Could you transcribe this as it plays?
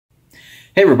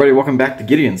Hey everybody, welcome back to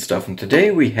Gideon Stuff, and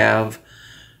today we have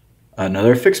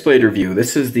another fixed blade review.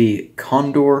 This is the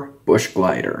Condor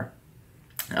Bushglider.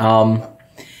 Yeah,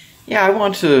 I've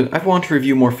wanted to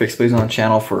review more fixed blades on the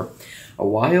channel for a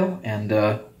while, and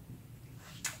I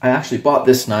actually bought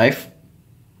this knife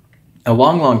a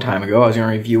long time ago. I was going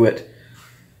to review it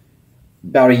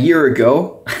about a year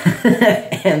ago,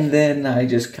 and then I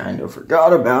just kind of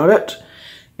forgot about it.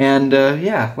 And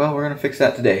yeah, well, we're going to fix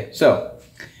that today. So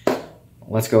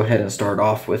let's go ahead and start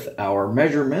off with our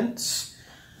measurements.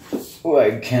 Oh,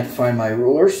 I can't find my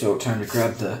ruler, so time to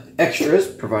grab the extras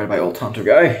provided by Old Tonto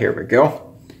Guy. Here we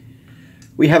go.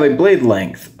 We have a blade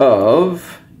length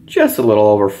of just a little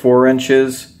over 4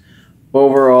 inches.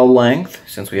 Overall length,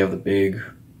 since we have the big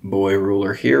boy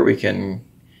ruler here, we can,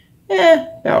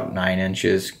 about 9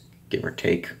 inches, give or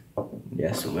take.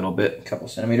 Yes, a little bit, a couple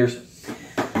centimeters.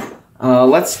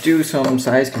 Let's do some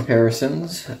size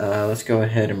comparisons. Let's go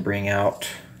ahead and bring out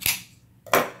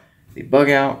the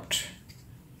bug out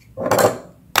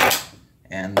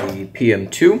and the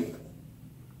PM2.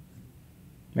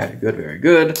 Very good, very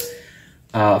good.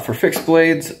 For fixed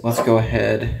blades, let's go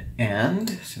ahead and,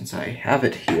 since I have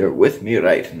it here with me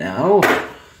right now,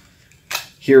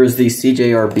 here is the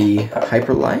CJRB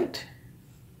Hyperlight.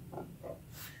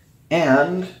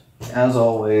 And, as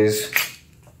always,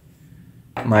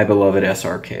 my beloved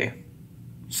SRK.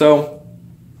 So,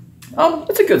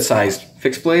 it's a good sized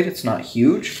fixed blade. It's not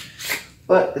huge,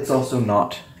 but it's also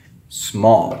not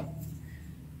small.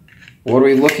 What are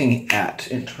we looking at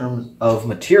in terms of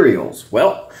materials?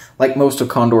 Well, like most of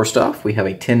Condor stuff, we have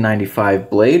a 1095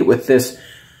 blade with this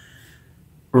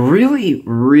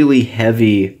really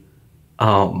heavy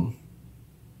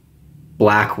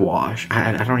black wash.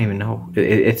 I don't even know.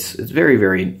 It's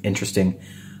very interesting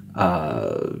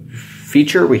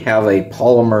feature. We have a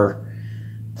polymer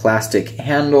plastic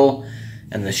handle,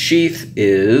 and the sheath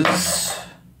is,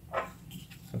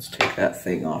 let's take that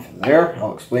thing off of there.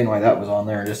 I'll explain why that was on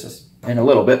there in a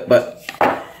little bit, but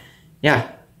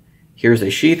yeah, here's a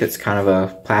sheath. It's kind of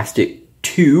a plastic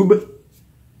tube,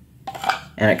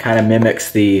 and it kind of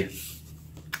mimics the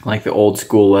old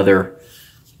school leather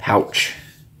pouch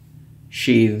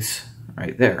sheaths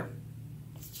right there.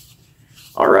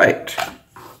 All right.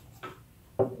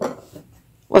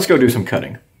 Let's go do some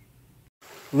cutting.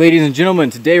 Ladies and gentlemen,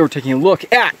 today we're taking a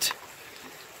look at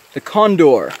the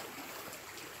Condor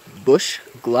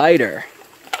Bushglider.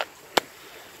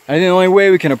 I think the only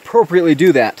way we can appropriately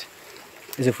do that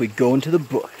is if we go into the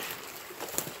bush.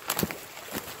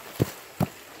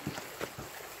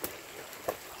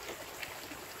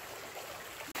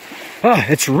 Ah,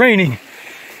 it's raining.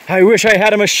 I wish I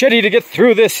had a machete to get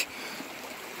through this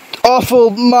awful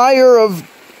mire of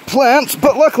plants,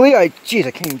 but luckily I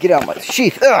can't even get out my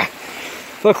sheath. Ugh.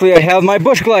 Luckily I have my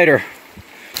Bushglider.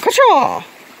 Ka-chaw!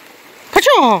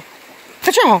 Ka-chaw!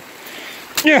 Ka-chaw!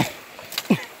 Yeah.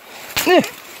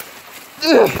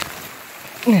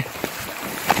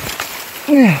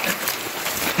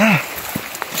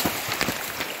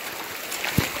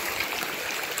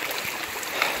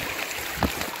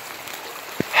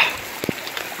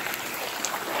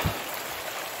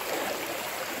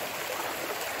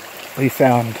 We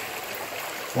found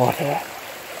water.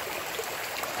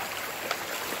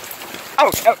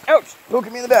 Ouch, ouch, ouch! Look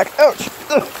at me in the back. Ouch!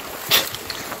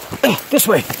 This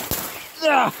way.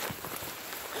 Ugh.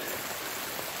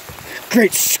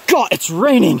 Great Scott, it's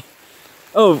raining!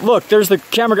 Oh, look, there's the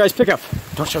camera guy's pickup.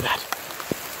 Don't show that.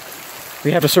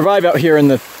 We have to survive out here in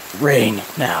the rain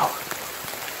now.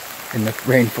 In the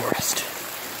rainforest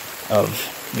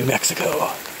of New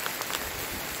Mexico.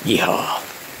 Yeehaw.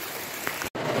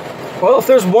 Well, if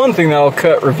there's one thing that'll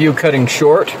cut review cutting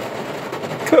short,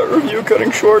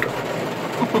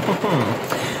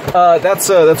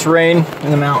 that's rain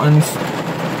in the mountains.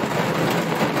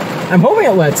 I'm hoping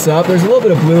it lets up. There's a little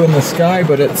bit of blue in the sky,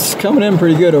 but it's coming in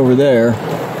pretty good over there.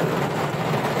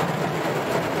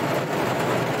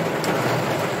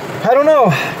 I don't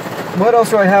know. What else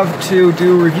do I have to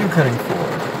do review cutting for?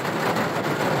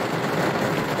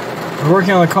 We're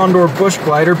working on the Condor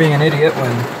Bushglider, being an idiot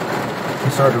when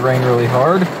it started to rain really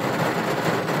hard.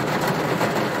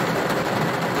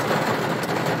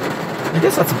 I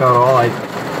guess that's about all I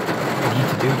need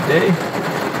to do today.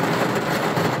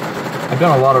 I've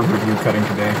done a lot of review cutting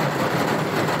today.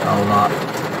 A lot.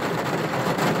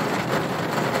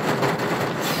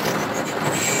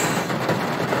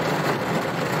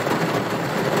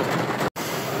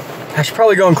 I should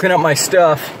probably go and clean up my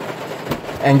stuff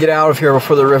and get out of here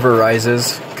before the river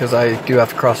rises, because I do have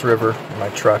to cross the river in my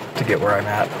truck to get where I'm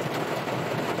at.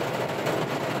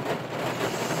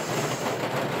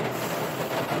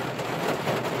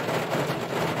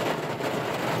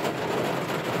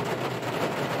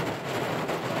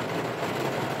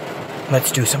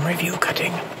 let's do some review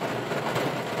cutting.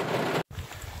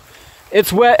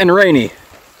 It's wet and rainy,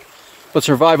 but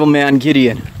survival man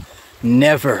Gideon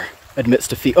never admits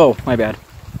defeat. Oh, my bad.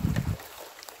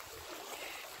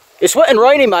 It's wet and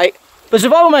rainy, mate, but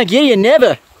survival man Gideon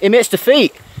never admits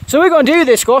defeat. So we're going to do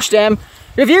this gosh damn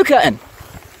review cutting.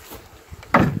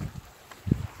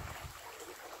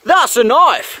 That's a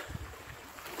knife.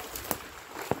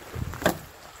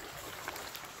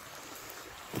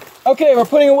 Okay, we're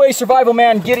putting away survival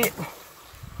man Gideon.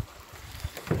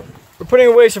 We're putting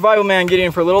away survival man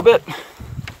Gideon for a little bit.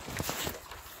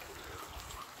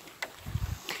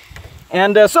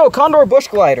 And so, Condor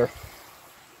Bushglider.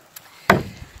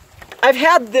 I've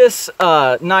had this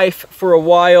knife for a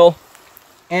while,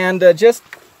 and I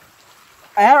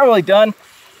haven't really done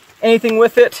anything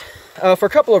with it for a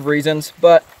couple of reasons,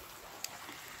 but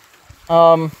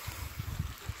let's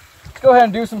go ahead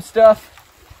and do some stuff.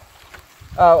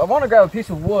 I want to grab a piece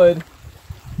of wood.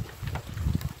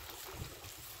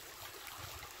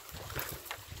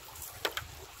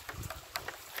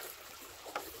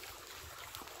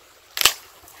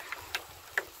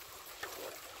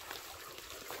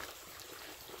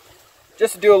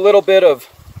 Just to do a little bit of,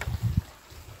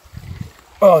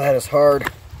 oh, that is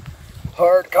hard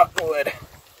cottonwood.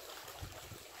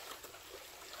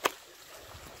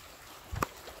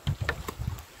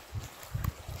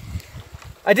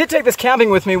 I did take this camping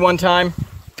with me one time,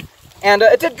 and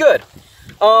it did good.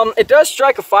 It does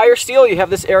strike a fire steel. You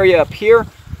have this area up here.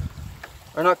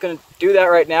 We're not going to do that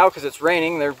right now because it's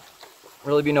raining. There'd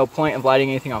really be no point in lighting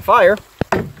anything on fire.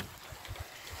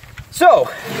 So,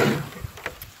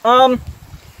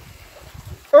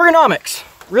 ergonomics,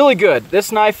 really good.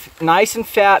 This knife, nice and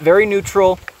fat, very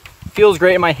neutral, feels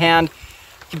great in my hand.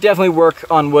 You can definitely work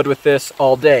on wood with this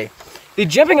all day. The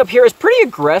jimping up here is pretty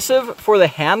aggressive for the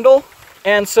handle,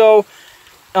 and so,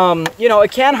 you know,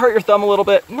 it can hurt your thumb a little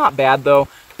bit. Not bad though,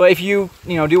 but if you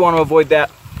do want to avoid that,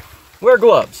 wear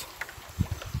gloves.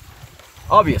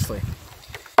 Obviously.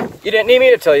 You didn't need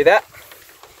me to tell you that.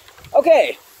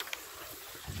 Okay,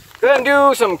 go ahead and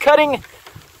do some cutting.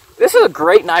 This is a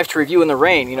great knife to review in the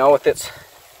rain, you know, with its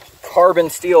carbon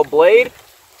steel blade.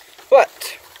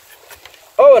 But,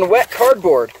 oh, and wet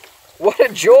cardboard. What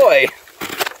a joy.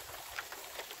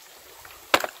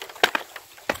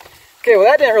 Okay, well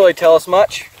that didn't really tell us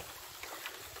much.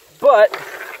 But,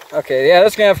 okay, yeah,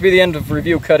 that's going to have to be the end of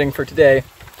review cutting for today.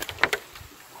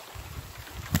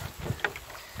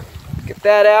 Get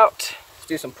that out. Let's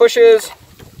do some pushes.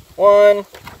 1,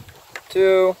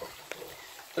 2,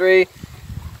 3.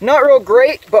 Not real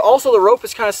great, but also the rope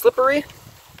is kind of slippery.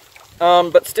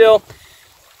 But still,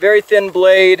 very thin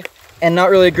blade and not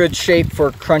really a good shape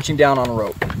for crunching down on a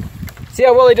rope. See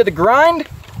how well I did the grind?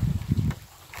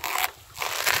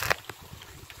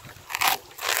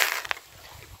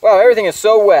 Wow, everything is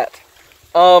so wet.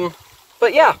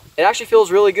 But yeah, it actually feels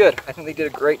really good. I think they did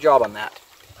a great job on that.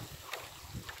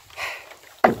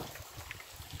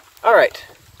 All right,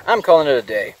 I'm calling it a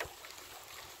day.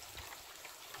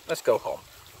 Let's go home.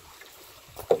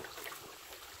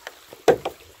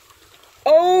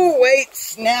 Oh, wait,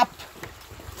 snap.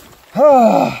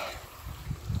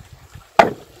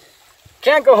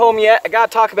 Can't go home yet. I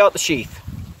gotta talk about the sheath.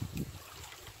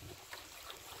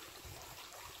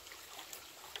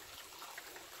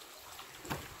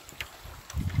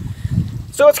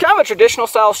 So it's kind of a traditional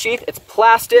style sheath. It's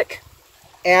plastic,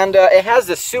 and it has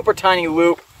this super tiny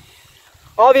loop.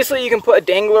 Obviously, you can put a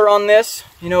dangler on this,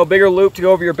 you know, a bigger loop to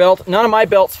go over your belt. None of my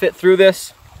belts fit through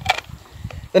this.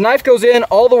 The knife goes in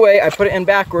all the way. I put it in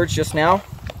backwards just now.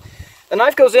 The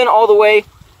knife goes in all the way.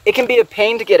 It can be a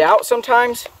pain to get out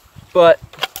sometimes, but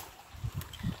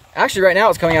actually right now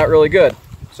it's coming out really good.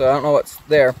 So I don't know what's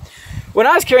there. When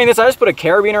I was carrying this, I just put a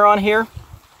carabiner on here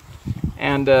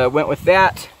and went with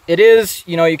that. It is,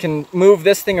 you know, you can move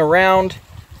this thing around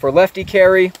for lefty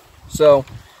carry. So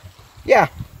yeah,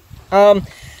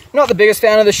 not the biggest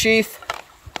fan of the sheath.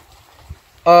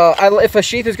 If a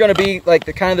sheath is going to be like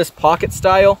the kind of this pocket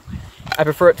style, I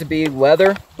prefer it to be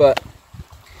leather. But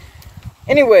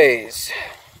anyways,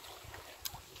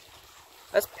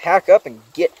 let's pack up and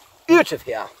get out of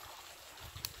here.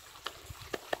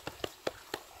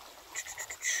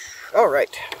 All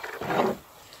right.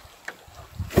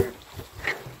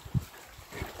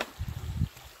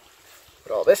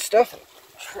 Put all this stuff in the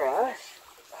trash.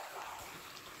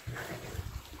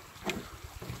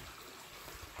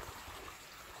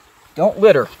 Don't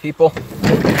litter, people,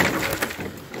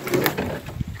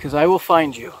 because I will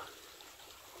find you,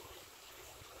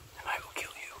 and I will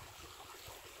kill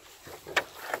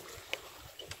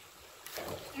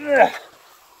you. Ugh.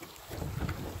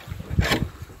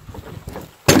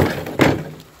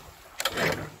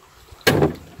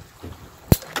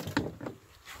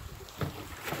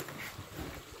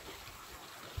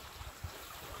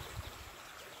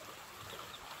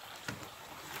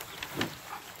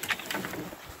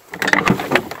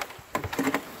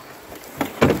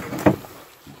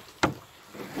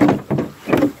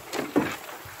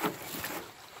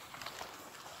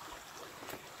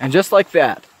 And just like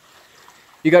that,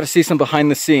 you got to see some behind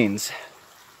the scenes.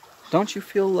 Don't you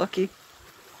feel lucky?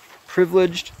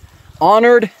 Privileged?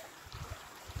 Honored?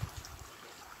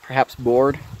 Perhaps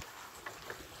bored?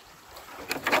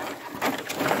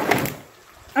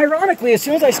 Ironically, as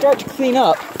soon as I start to clean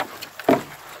up,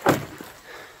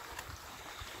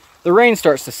 the rain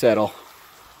starts to settle.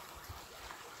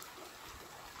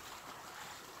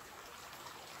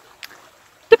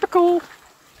 Typical.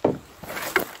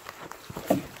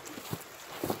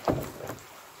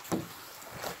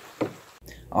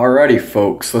 Alrighty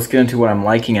folks, let's get into what I'm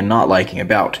liking and not liking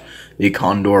about the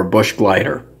Condor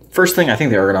Bushglider. First thing, I think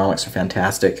the ergonomics are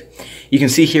fantastic. You can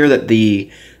see here that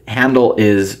the handle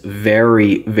is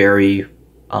very, very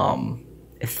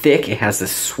thick. It has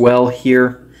this swell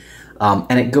here,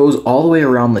 and it goes all the way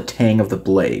around the tang of the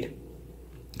blade.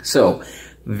 So,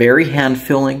 very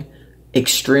hand-filling,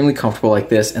 extremely comfortable like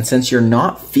this, and since you're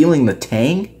not feeling the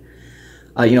tang,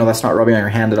 you know, that's not rubbing on your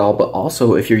hand at all, but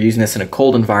also if you're using this in a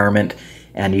cold environment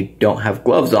and you don't have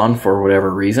gloves on for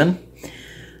whatever reason,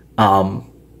 yeah,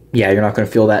 you're not going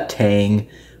to feel that tang.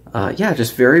 Yeah,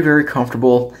 just very, very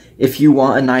comfortable. If you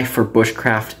want a knife for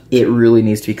bushcraft, it really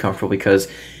needs to be comfortable because,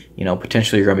 you know,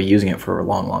 potentially you're going to be using it for a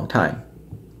long, long time.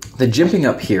 The jimping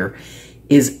up here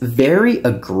is very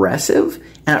aggressive,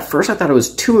 and at first I thought it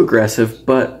was too aggressive,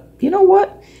 but you know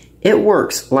what? It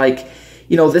works. Like,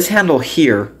 you know, this handle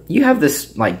here, you have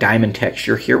this like diamond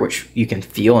texture here, which you can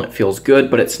feel and it feels good,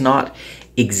 but it's not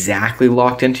exactly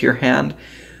locked into your hand.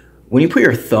 When you put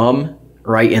your thumb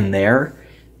right in there,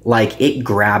 like it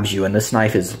grabs you and this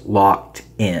knife is locked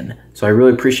in. So I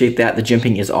really appreciate that. The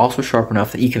jimping is also sharp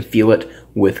enough that you can feel it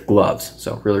with gloves.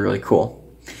 So really, really cool.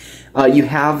 You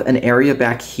have an area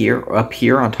back here, up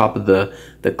here on top of the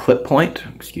clip point.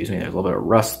 Excuse me, there's a little bit of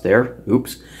rust there.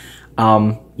 Oops.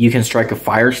 You can strike a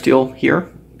fire steel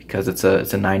here because it's a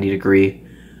 90-degree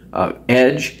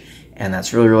edge, and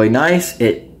that's really, really nice.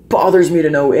 It bothers me to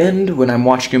no end when I'm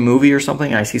watching a movie or something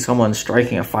and I see someone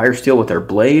striking a fire steel with their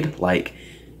blade. Like,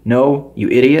 no, you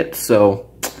idiot.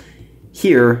 So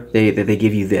here they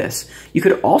give you this. You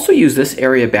could also use this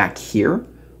area back here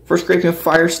for scraping a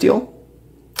fire steel.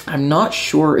 I'm not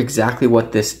sure exactly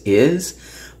what this is,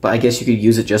 but I guess you could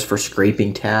use it just for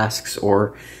scraping tasks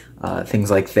or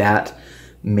things like that.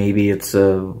 Maybe it's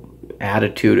a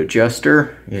attitude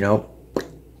adjuster, you know,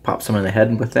 pop someone in the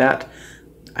head with that.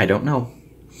 I don't know.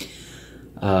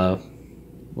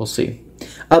 We'll see.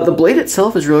 The blade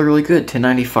itself is really, really good.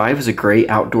 1095 is a great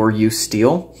outdoor use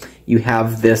steel. You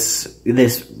have this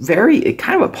very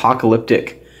kind of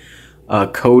apocalyptic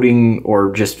coating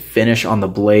or just finish on the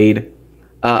blade.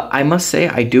 I must say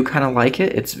I do kind of like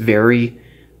it. It's very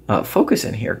focus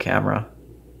in here, camera.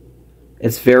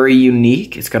 It's very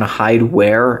unique. It's going to hide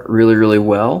wear really, really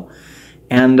well.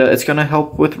 And it's going to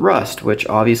help with rust, which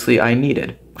obviously I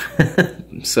needed.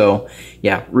 So,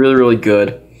 yeah, really, really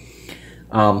good.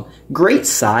 Great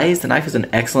size. The knife is an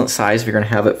excellent size if you're going to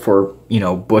have it for, you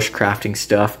know, bushcrafting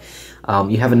stuff.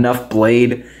 You have enough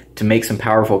blade to make some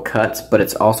powerful cuts, but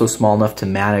it's also small enough to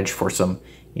manage for some,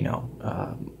 you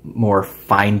know, more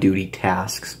fine-duty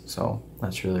tasks. So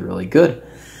that's really, really good.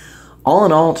 All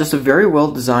in all, just a very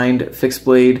well-designed fixed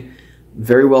blade,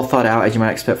 very well thought out, as you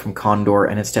might expect from Condor,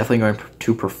 and it's definitely going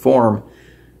to perform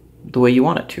the way you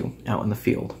want it to out in the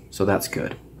field. So that's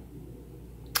good.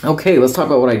 Okay, let's talk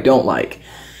about what I don't like.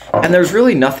 And there's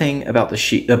really nothing about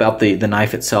the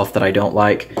knife itself that I don't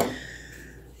like,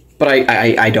 but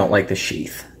I don't like the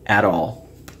sheath at all.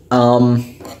 Let's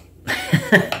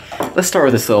start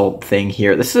with this little thing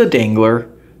here. This is a dangler,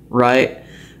 right?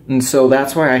 And so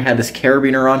that's why I had this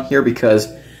carabiner on here, because,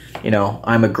 you know,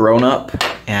 I'm a grown-up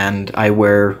and I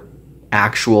wear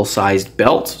actual sized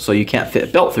belts, so you can't fit a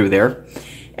belt through there.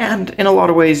 And in a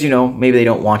lot of ways, you know, maybe they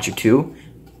don't want you to,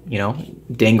 you know,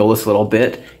 dangle this a little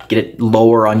bit, get it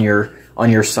lower on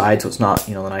your side so it's not,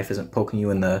 you know, the knife isn't poking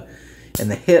you in the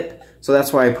hip. So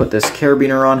that's why I put this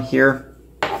carabiner on here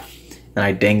and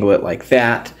I dangle it like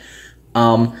that.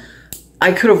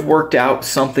 I could have worked out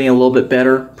something a little bit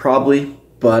better, probably,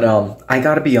 but I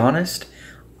gotta be honest,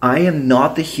 I am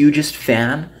not the hugest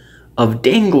fan of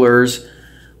danglers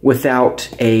without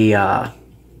a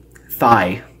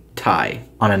thigh tie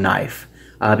on a knife.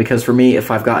 Because for me,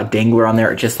 if I've got a dangler on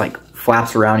there, it just like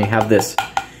flaps around. You have this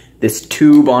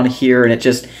tube on here, and it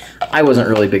just, I wasn't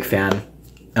really a big fan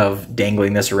of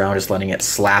dangling this around, just letting it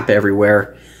slap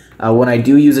everywhere. When I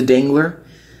do use a dangler,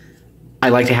 I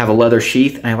like to have a leather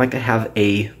sheath, and I like to have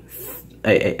a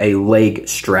leg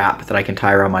strap that I can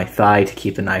tie around my thigh to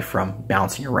keep the knife from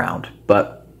bouncing around.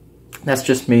 But that's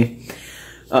just me.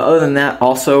 Other than that,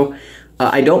 also,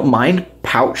 I don't mind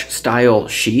pouch style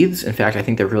sheaths. In fact, I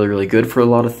think they're really, really good for a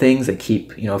lot of things. They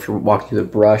keep, you know, if you're walking through the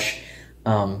brush,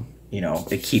 you know,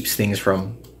 it keeps things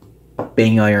from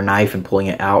banging on your knife and pulling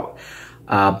it out.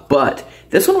 But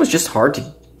this one was just hard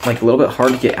to, like a little bit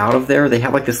hard to get out of there. They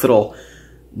have like this little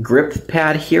grip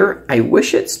pad here. I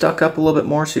wish it stuck up a little bit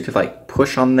more so you could like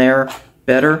push on there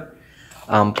better.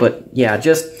 But yeah,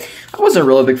 just, I wasn't a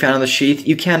really big fan of the sheath.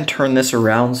 You can turn this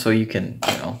around so you can,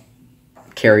 you know,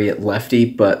 carry it lefty,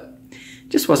 but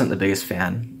just wasn't the biggest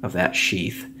fan of that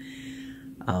sheath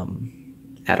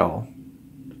at all.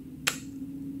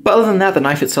 But other than that, the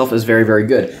knife itself is very, very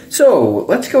good. So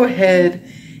let's go ahead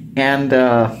and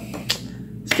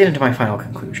let's get into my final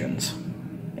conclusions.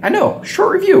 I know,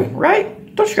 short review,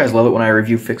 right? Don't you guys love it when I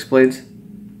review fixed blades?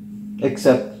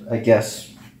 Except, I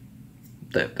guess,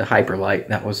 the Hyperlight.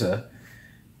 That was a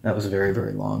very,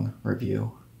 very long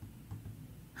review.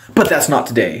 But that's not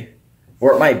today.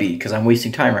 Or it might be, because I'm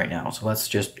wasting time right now. So let's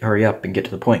just hurry up and get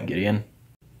to the point, Gideon.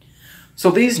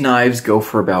 So these knives go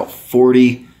for about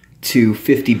 40 to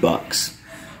 50 bucks,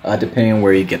 depending on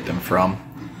where you get them from.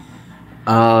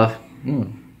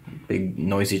 Big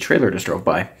noisy trailer just drove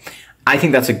by. I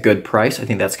think that's a good price. I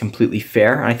think that's completely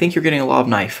fair. And I think you're getting a lot of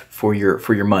knife for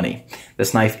your money.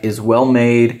 This knife is well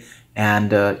made,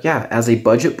 and yeah, as a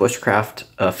budget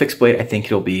bushcraft fixed blade, I think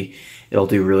it'll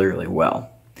do really, really well.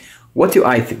 What do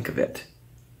I think of it?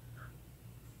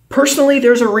 Personally,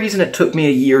 there's a reason it took me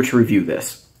a year to review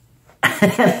this.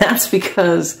 And that's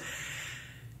because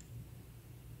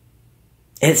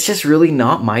it's just really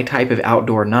not my type of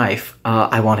outdoor knife.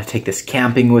 I want to take this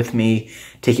camping with me,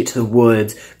 take it to the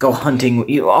woods, go hunting,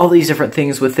 you know, all these different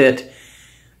things with it.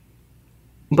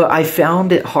 But I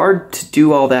found it hard to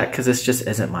do all that because this just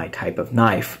isn't my type of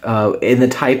knife, in the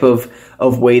type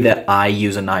of way that I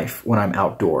use a knife when I'm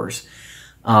outdoors.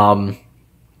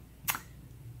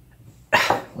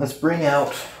 Let's bring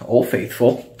out Old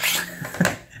Faithful.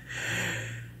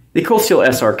 The Cold Steel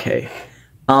SRK.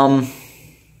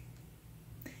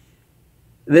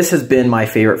 This has been my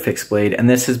favorite fixed blade, and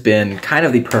this has been kind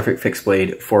of the perfect fixed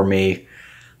blade for me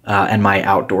and my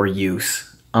outdoor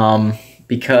use.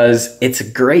 Because it's a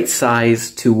great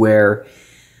size to where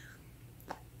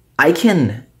I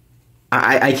can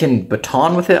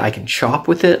baton with it, I can chop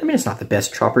with it. I mean, it's not the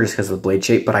best chopper just because of the blade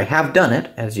shape, but I have done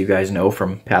it, as you guys know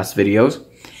from past videos.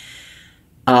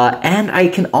 And I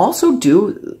can also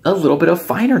do a little bit of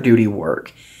finer duty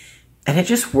work. And it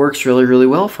just works really, really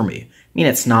well for me. I mean,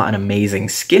 it's not an amazing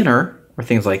skinner or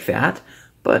things like that,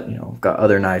 but, you know, I've got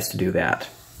other knives to do that.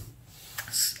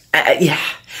 Yeah,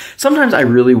 sometimes I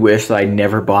really wish that I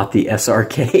never bought the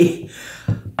SRK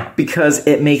because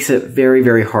it makes it very,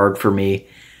 very hard for me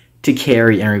to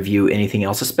carry and review anything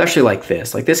else, especially like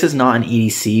this. Like, this is not an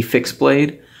EDC fixed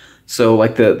blade. So,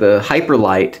 like, the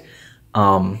Hyperlight,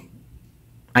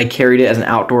 I carried it as an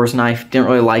outdoors knife, didn't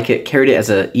really like it. Carried it as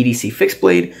a EDC fixed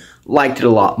blade, liked it a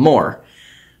lot more.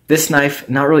 This knife,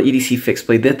 not really EDC fixed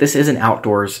blade, this is an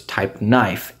outdoors type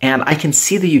knife, and I can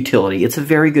see the utility. It's a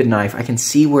very good knife. I can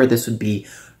see where this would be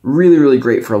really, really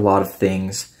great for a lot of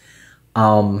things.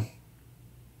 And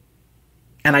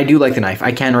I do like the knife.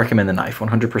 I can recommend the knife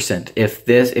 100%.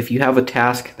 If you have a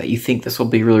task that you think this will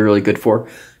be really, really good for,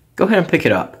 go ahead and pick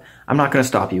it up. I'm not going to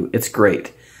stop you. It's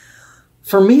great.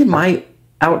 For me and my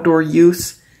outdoor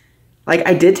use, like,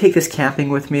 I did take this camping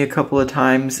with me a couple of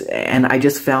times, and I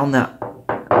just found that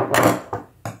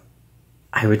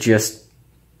I would just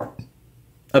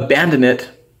abandon it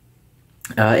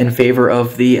in favor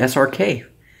of the SRK.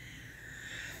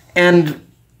 And,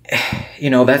 you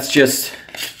know, that's just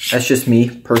me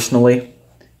personally.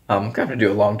 I'm going to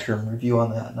do a long-term review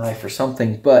on that knife or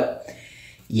something, but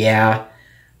yeah,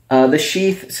 the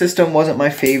sheath system wasn't my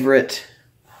favorite.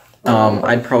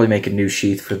 I'd probably make a new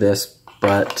sheath for this,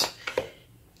 but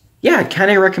yeah, can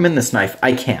I recommend this knife?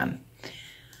 I can.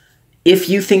 If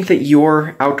you think that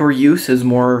your outdoor use is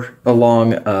more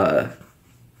along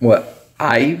what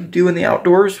I do in the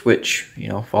outdoors, which, you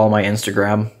know, follow my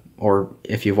Instagram, or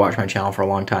if you've watched my channel for a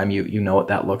long time, you know what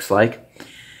that looks like.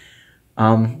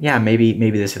 Yeah, maybe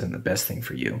this isn't the best thing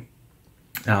for you.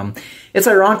 It's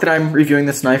ironic that I'm reviewing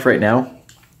this knife right now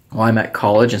while I'm at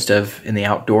college instead of in the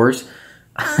outdoors.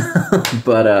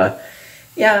 But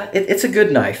yeah, it's a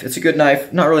good knife. It's a good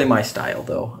knife. Not really my style,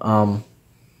 though.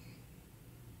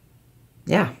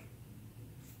 Yeah.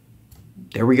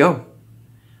 There we go.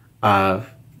 Does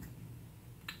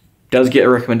get a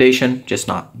recommendation, just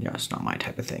not, you know, it's not my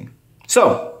type of thing.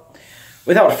 So,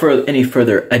 without any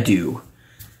further ado,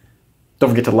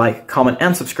 don't forget to like, comment,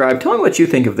 and subscribe. Tell me what you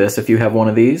think of this if you have one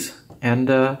of these. And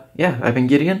yeah, I've been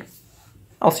Gideon.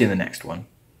 I'll see you in the next one.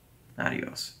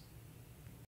 Adios.